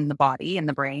retrievers in the body, in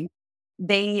the brain,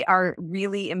 they are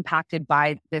really impacted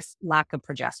by this lack of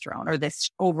progesterone or this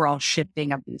overall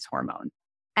shifting of these hormones.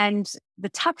 And the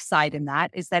tough side in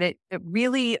that is that it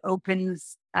really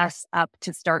opens us up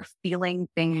to start feeling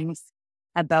things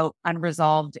about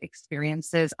unresolved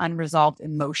experiences, unresolved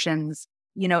emotions.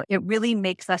 It really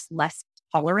makes us less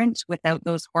tolerant without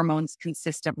those hormones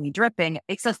consistently dripping. It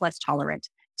makes us less tolerant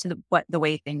to the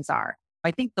way things are.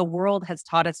 I think the world has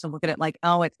taught us to look at it like,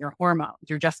 oh, it's your hormones.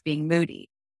 You're just being moody.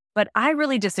 But I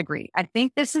really disagree. I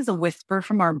think this is a whisper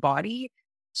from our body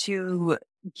to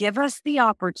give us the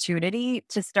opportunity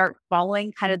to start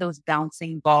following kind of those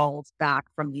bouncing balls back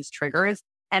from these triggers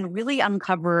and really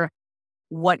uncover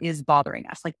what is bothering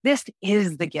us. This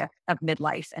is the gift of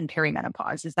midlife and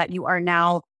perimenopause, is that you are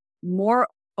now more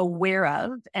aware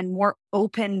of and more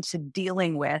open to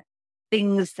dealing with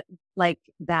things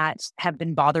that have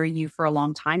been bothering you for a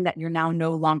long time that you're now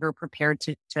no longer prepared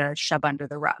to shove under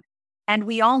the rug. And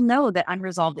we all know that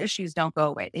unresolved issues don't go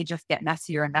away. They just get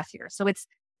messier and messier. So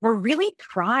we're really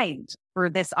primed for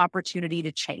this opportunity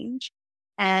to change.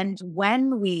 And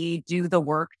when we do the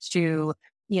work to,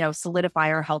 solidify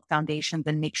our health foundations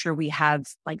and make sure we have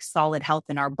solid health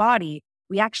in our body,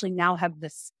 we actually now have the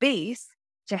space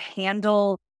to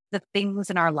handle the things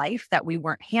in our life that we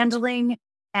weren't handling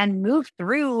and move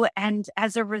through. And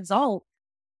as a result,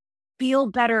 feel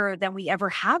better than we ever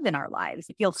have in our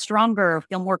lives, feel stronger,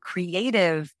 feel more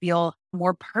creative, feel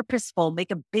more purposeful,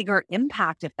 make a bigger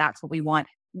impact if that's what we want,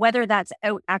 whether that's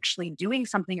out actually doing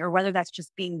something or whether that's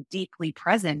just being deeply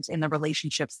present in the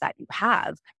relationships that you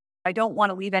have. I don't want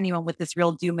to leave anyone with this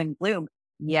real doom and gloom.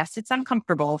 Yes, it's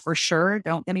uncomfortable for sure.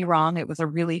 Don't get me wrong. It was a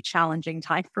really challenging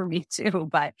time for me too.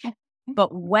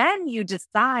 But when you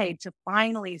decide to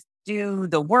finally do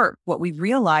the work, what we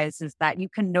realize is that you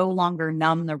can no longer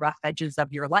numb the rough edges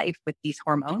of your life with these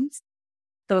hormones.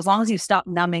 So as long as you stop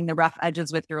numbing the rough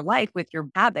edges with your life, with your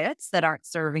habits that aren't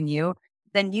serving you,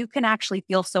 then you can actually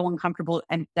feel so uncomfortable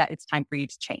and that it's time for you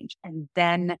to change. And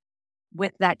then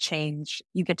with that change,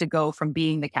 you get to go from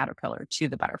being the caterpillar to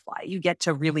the butterfly. You get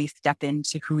to really step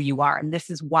into who you are. And this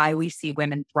is why we see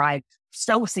women thrive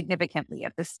so significantly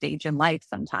at this stage in life.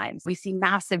 Sometimes we see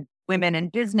massive women in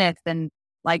business. And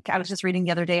like I was just reading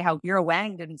the other day how Vera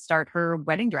Wang didn't start her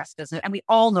wedding dress business. And we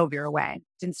all know Vera Wang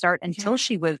didn't start until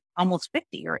she was almost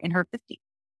 50 or in her 50s.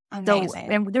 Amazing. So,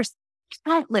 and there's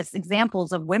countless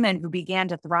examples of women who began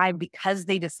to thrive because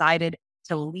they decided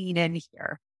to lean in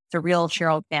here. It's a real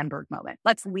Sheryl Sandberg moment.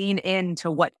 Let's lean into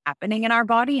what's happening in our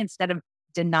body instead of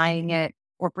denying it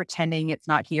or pretending it's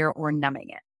not here or numbing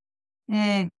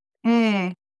it.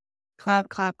 Clap,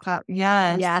 clap, clap.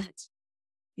 Yes. Yeah.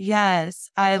 Yes.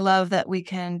 I love that we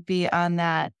can be on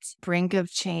that brink of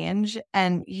change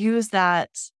and use that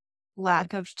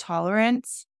lack of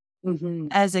tolerance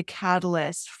as a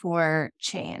catalyst for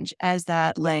change, as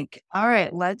that like, all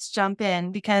right, let's jump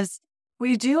in, because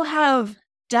we do have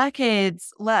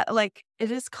decades like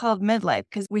it is called midlife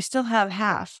because we still have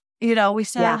half, we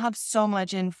still have so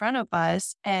much in front of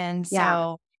us. And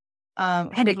so,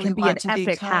 and it can be an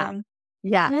epic half.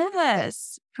 Yeah.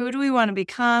 Yes. Who do we want to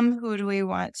become? Who do we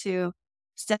want to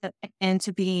step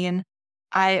into being?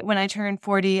 When I turned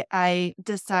 40, I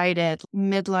decided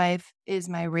midlife is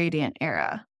my radiant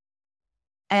era.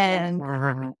 And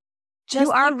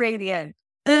you are radiant.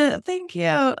 Thank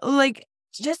you. Like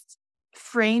just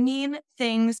framing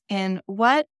things in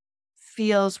what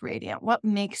feels radiant, what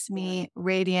makes me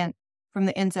radiant from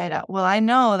the inside out. Well, I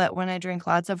know that when I drink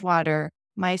lots of water,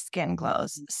 my skin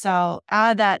glows. So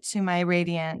add that to my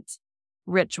radiant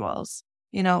rituals.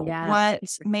 What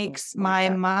makes my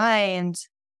mind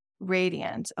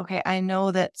radiant? Okay, I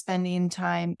know that spending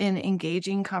time in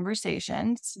engaging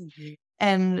conversations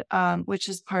and which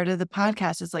is part of the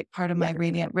podcast, is like part of my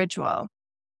radiant ritual.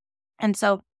 And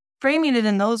so framing it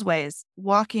in those ways,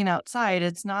 walking outside,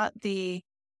 it's not the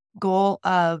goal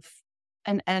of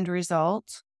an end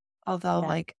result. Although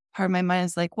like part of my mind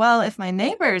is like, well, if my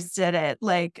neighbors did it,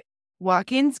 like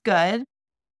walking's good,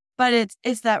 but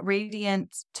it's that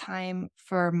radiant time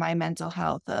for my mental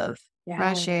health of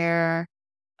fresh air,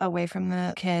 away from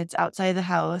the kids, outside the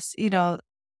house,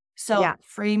 So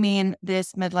framing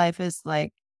this midlife is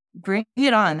like, bring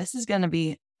it on. This is going to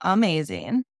be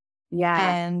amazing.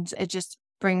 Yeah. And it just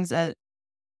brings a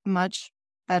much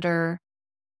better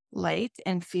light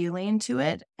and feeling to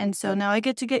it. And so now I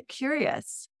get to get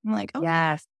curious. I'm like,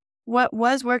 oh, what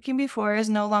was working before is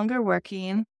no longer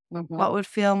working. What would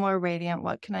feel more radiant?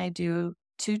 What can I do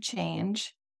to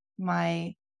change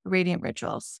my radiant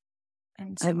rituals?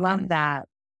 And so I love that.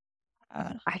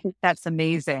 I think that's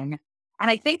amazing. And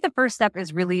I think the first step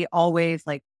is really always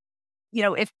like,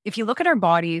 if you look at our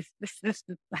bodies, this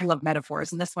I love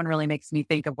metaphors, and this one really makes me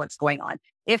think of what's going on.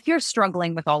 If you're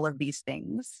struggling with all of these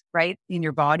things, right, in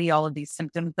your body, all of these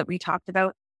symptoms that we talked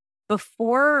about,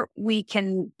 before we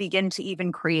can begin to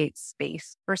even create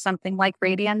space for something like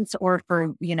radiance or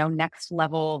for, next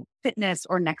level fitness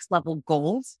or next level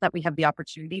goals that we have the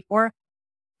opportunity for,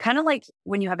 kind of like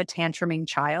when you have a tantruming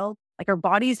child, like our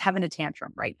body's having a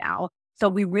tantrum right now. So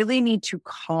we really need to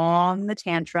calm the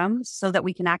tantrum so that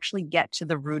we can actually get to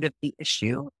the root of the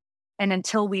issue. And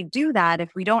until we do that, if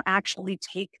we don't actually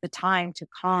take the time to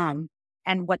calm,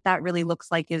 and what that really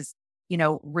looks like is,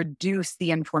 reduce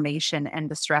the inflammation and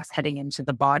the stress heading into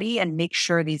the body and make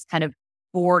sure these kind of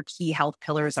 4 key health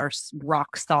pillars are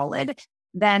rock solid,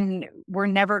 then we're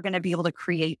never going to be able to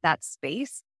create that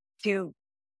space to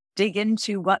dig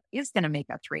into what is going to make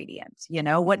us radiant,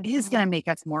 what is going to make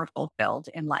us more fulfilled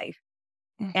in life.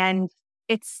 And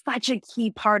it's such a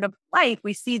key part of life.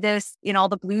 We see this in all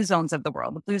the blue zones of the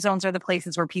world. The blue zones are the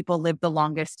places where people live the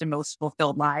longest and most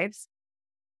fulfilled lives.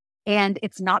 And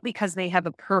it's not because they have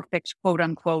a perfect, quote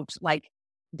unquote, like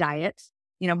diet.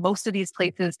 Most of these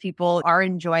places, people are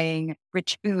enjoying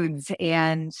rich foods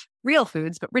and real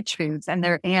foods, but rich foods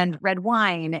and red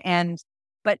wine.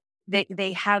 But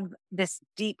they have this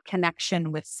deep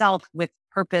connection with self, with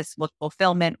purpose, with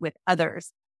fulfillment, with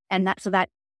others. And that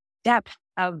depth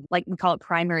of, like we call it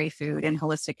primary food in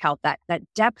holistic health, that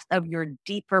depth of your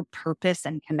deeper purpose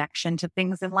and connection to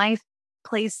things in life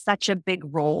plays such a big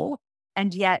role.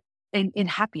 And yet in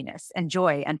happiness and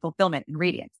joy and fulfillment and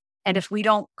radiance. And if we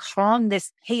don't calm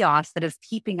this chaos that is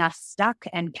keeping us stuck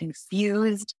and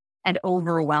confused and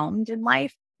overwhelmed in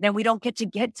life, then we don't get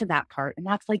to that part. And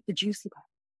that's like the juicy part.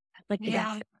 That's like the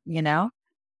best,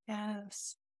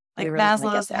 Yes. We Like really wanna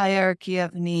get Maslow's there. hierarchy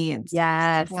of needs.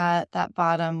 Yes. That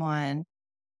bottom one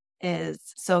is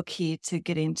so key to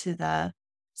getting to the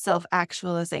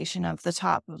self-actualization of the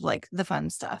top of like the fun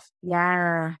stuff.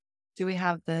 Yeah. Do we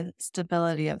have the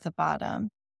stability of the bottom?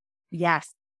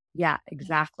 Yes. Yeah,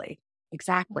 exactly.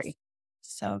 Exactly.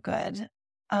 So good.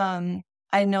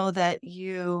 I know that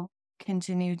you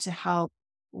continue to help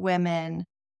women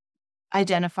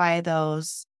identify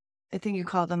those, I think you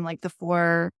call them like the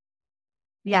 4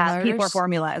 Yeah. P4 pillars.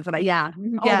 formula is what the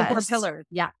 4 Yes. pillars.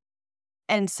 Yeah.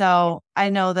 And so I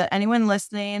know that anyone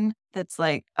listening that's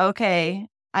like, okay,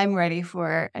 I'm ready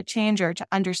for a change or to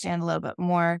understand a little bit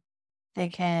more, they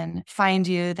can find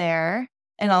you there,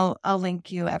 and I'll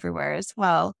link you everywhere as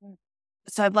well.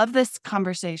 So I love this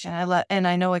conversation. And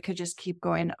I know it could just keep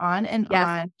going on and Yes.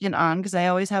 on and on because I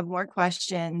always have more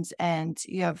questions and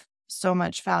you have so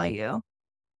much value.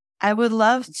 I would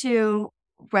love to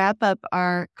wrap up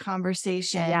our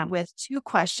conversation with 2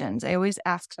 questions. I always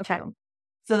ask 2.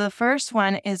 So the first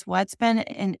one is, what's been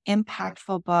an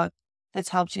impactful book that's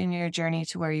helped you in your journey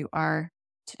to where you are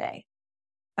today?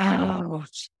 Oh,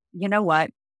 you know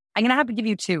what? I'm going to have to give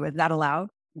you 2. Is that allowed?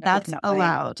 That's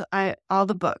allowed. All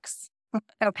the books.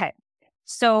 Okay.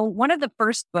 So one of the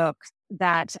first books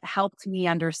that helped me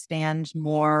understand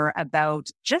more about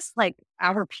just like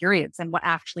our periods and what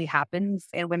actually happens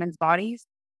in women's bodies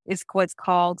is what's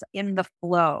called In the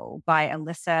Flow by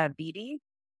Alyssa Beatty.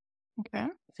 Okay.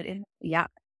 Is it in? Yeah.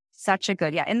 Such a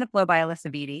good, In the Flow by Alyssa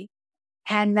Beatty.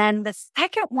 And then the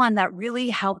second one that really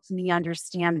helped me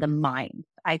understand the mind,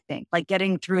 I think, like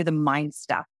getting through the mind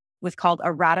stuff, was called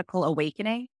A Radical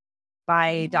Awakening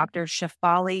by Dr.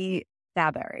 Shefali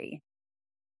Saberi.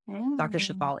 Dr.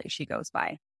 Shefali, she goes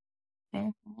by.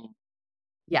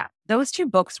 Yeah, those 2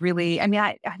 books really, I mean,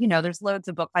 there's loads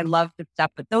of books. I love the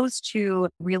stuff, but those 2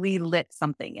 really lit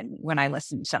something. And when I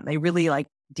listened to them, they really like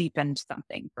deepened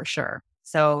something for sure.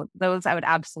 So those I would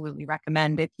absolutely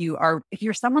recommend if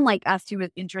you're someone like us who is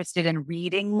interested in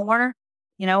reading more,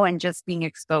 and just being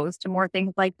exposed to more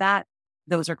things like that.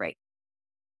 Those are great.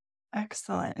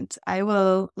 Excellent. I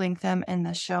will link them in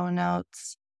the show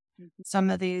notes. Some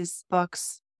of these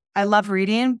books, I love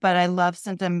reading, but I love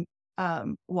sometimes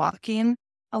walking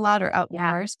a lot or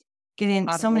outdoors.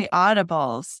 Getting so many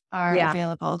audibles are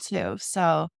available too.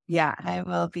 So I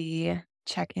will be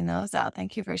checking those out.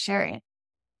 Thank you for sharing.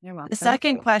 You're welcome. The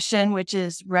second question, which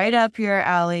is right up your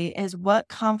alley, is what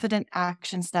confident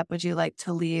action step would you like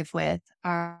to leave with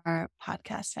our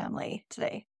podcast family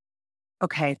today?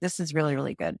 Okay, this is really,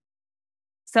 really good.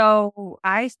 So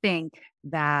I think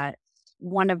that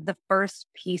one of the first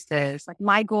pieces, like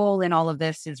my goal in all of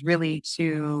this is really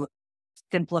to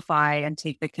simplify and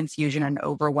take the confusion and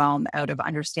overwhelm out of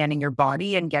understanding your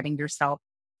body and getting yourself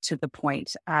to the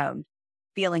point of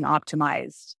feeling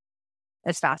optimized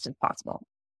as fast as possible.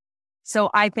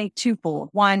 So I think twofold.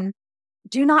 One,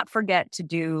 do not forget to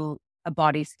do a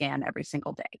body scan every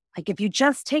single day. Like if you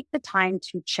just take the time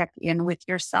to check in with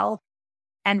yourself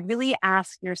and really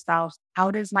ask yourself,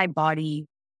 how does my body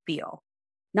feel?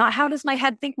 Not how does my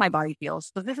head think my body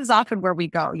feels? So this is often where we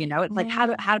go, it's like, how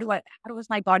does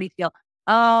my body feel?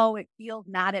 Oh, it feels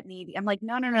mad at me. I'm like,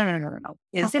 no.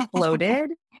 Is it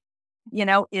bloated?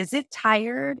 Is it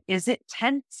tired? Is it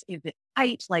tense? Is it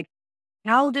tight? Like,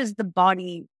 how does the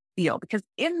body feel? Because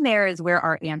in there is where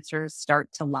our answers start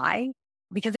to lie.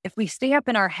 Because if we stay up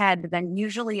in our head, then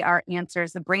usually our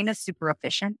answers, the brain is super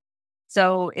efficient.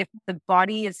 So if the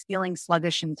body is feeling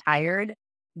sluggish and tired,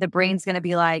 the brain's going to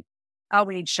be like, oh,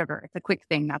 we need sugar. It's a quick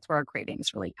thing. That's where our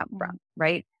cravings really come from,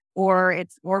 right? Or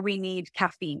we need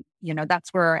caffeine.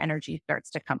 That's where our energy starts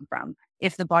to come from.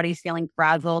 If the body's feeling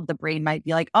frazzled, the brain might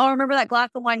be like, oh, remember that glass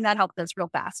of wine that helped us real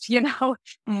fast,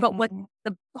 But what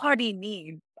the body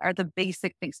needs are the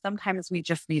basic things. Sometimes we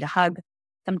just need a hug.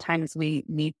 Sometimes we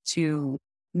need to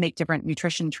make different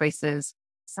nutrition choices.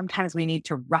 Sometimes we need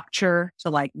to rupture to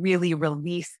like really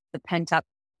release the pent up,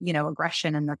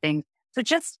 aggression and the things. So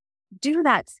just do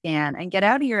that scan and get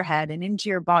out of your head and into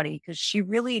your body, because she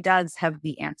really does have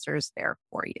the answers there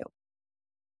for you.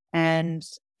 And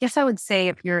yes, I would say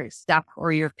if you're stuck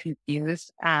or you're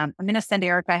confused, I'm going to send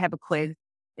Erica. I have a quiz.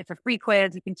 It's a free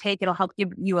quiz you can take. It'll help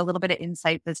give you a little bit of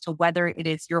insight as to whether it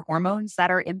is your hormones that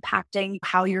are impacting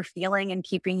how you're feeling and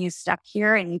keeping you stuck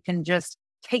here. And you can just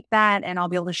take that, and I'll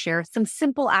be able to share some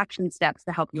simple action steps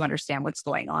to help you understand what's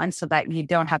going on so that you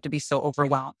don't have to be so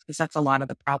overwhelmed, because that's a lot of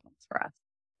the problems for us.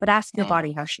 but ask your Yeah.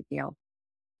 body how she feels.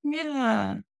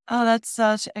 Yeah. Oh, that's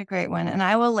such a great one. And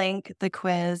I will link the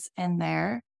quiz in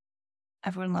there.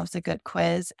 Everyone loves a good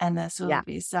quiz, and this will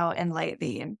be so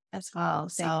enlightening as well.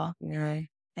 So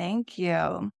thank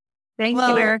you. Thank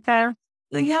you, Erica.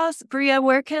 Yes, Bria,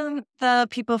 where can the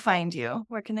people find you?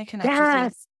 Where can they connect with you?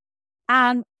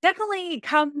 Definitely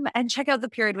come and check out the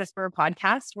Period Whisperer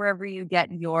podcast, wherever you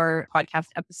get your podcast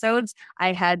episodes.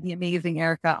 I had the amazing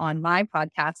Erica on my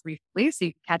podcast recently, so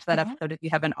you can catch that episode if you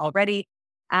haven't already.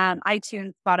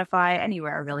 iTunes, Spotify,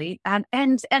 anywhere really. And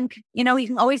you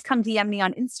can always come DM me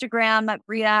on Instagram at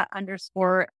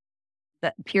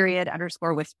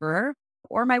Bria_the_Whisperer,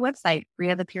 or my website,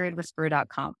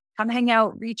 BriaThePeriodWhisperer.com. Come hang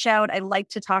out, reach out. I like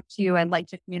to talk to you. I like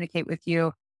to communicate with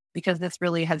you, because this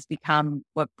really has become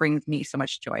what brings me so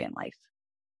much joy in life.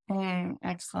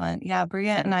 Excellent. Yeah,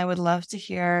 Bria and I would love to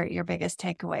hear your biggest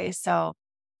takeaway. So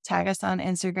tag us on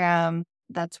Instagram.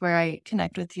 That's where I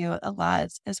connect with you a lot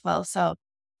as well. So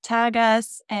tag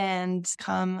us and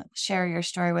come share your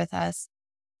story with us.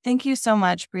 Thank you so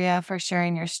much, Bria, for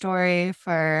sharing your story,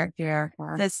 for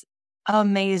this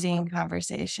amazing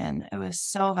conversation. It was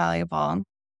so valuable.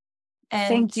 And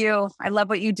thank you. I love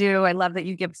what you do. I love that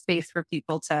you give space for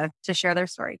people to share their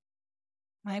story.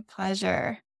 My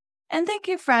pleasure. And thank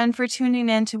you, friend, for tuning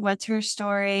in to What's Her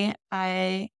Story.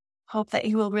 I hope that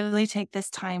you will really take this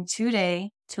time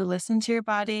today to listen to your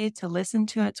body, to listen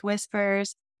to its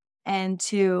whispers, and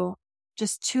to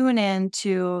just tune in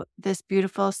to this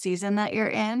beautiful season that you're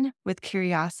in with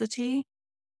curiosity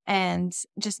and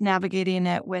just navigating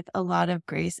it with a lot of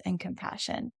grace and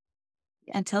compassion.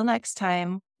 Until next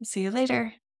time, see you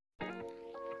later.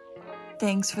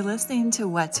 Thanks for listening to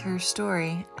What's Her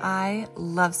Story. I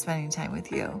love spending time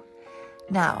with you.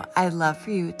 Now, I'd love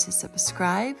for you to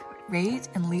subscribe, rate,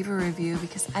 and leave a review,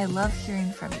 because I love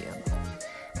hearing from you.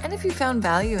 And if you found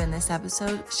value in this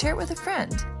episode, share it with a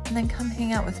friend, and then come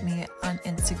hang out with me on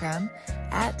Instagram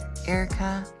at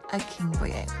Erica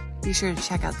Akingboye. Be sure to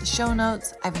check out the show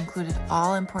notes. I've included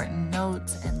all important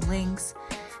notes and links,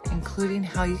 including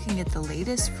how you can get the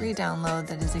latest free download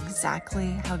that is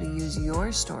exactly how to use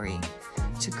your story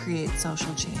to create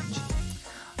social change.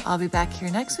 I'll be back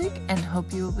here next week and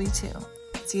hope you will be too.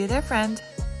 See you there, friend.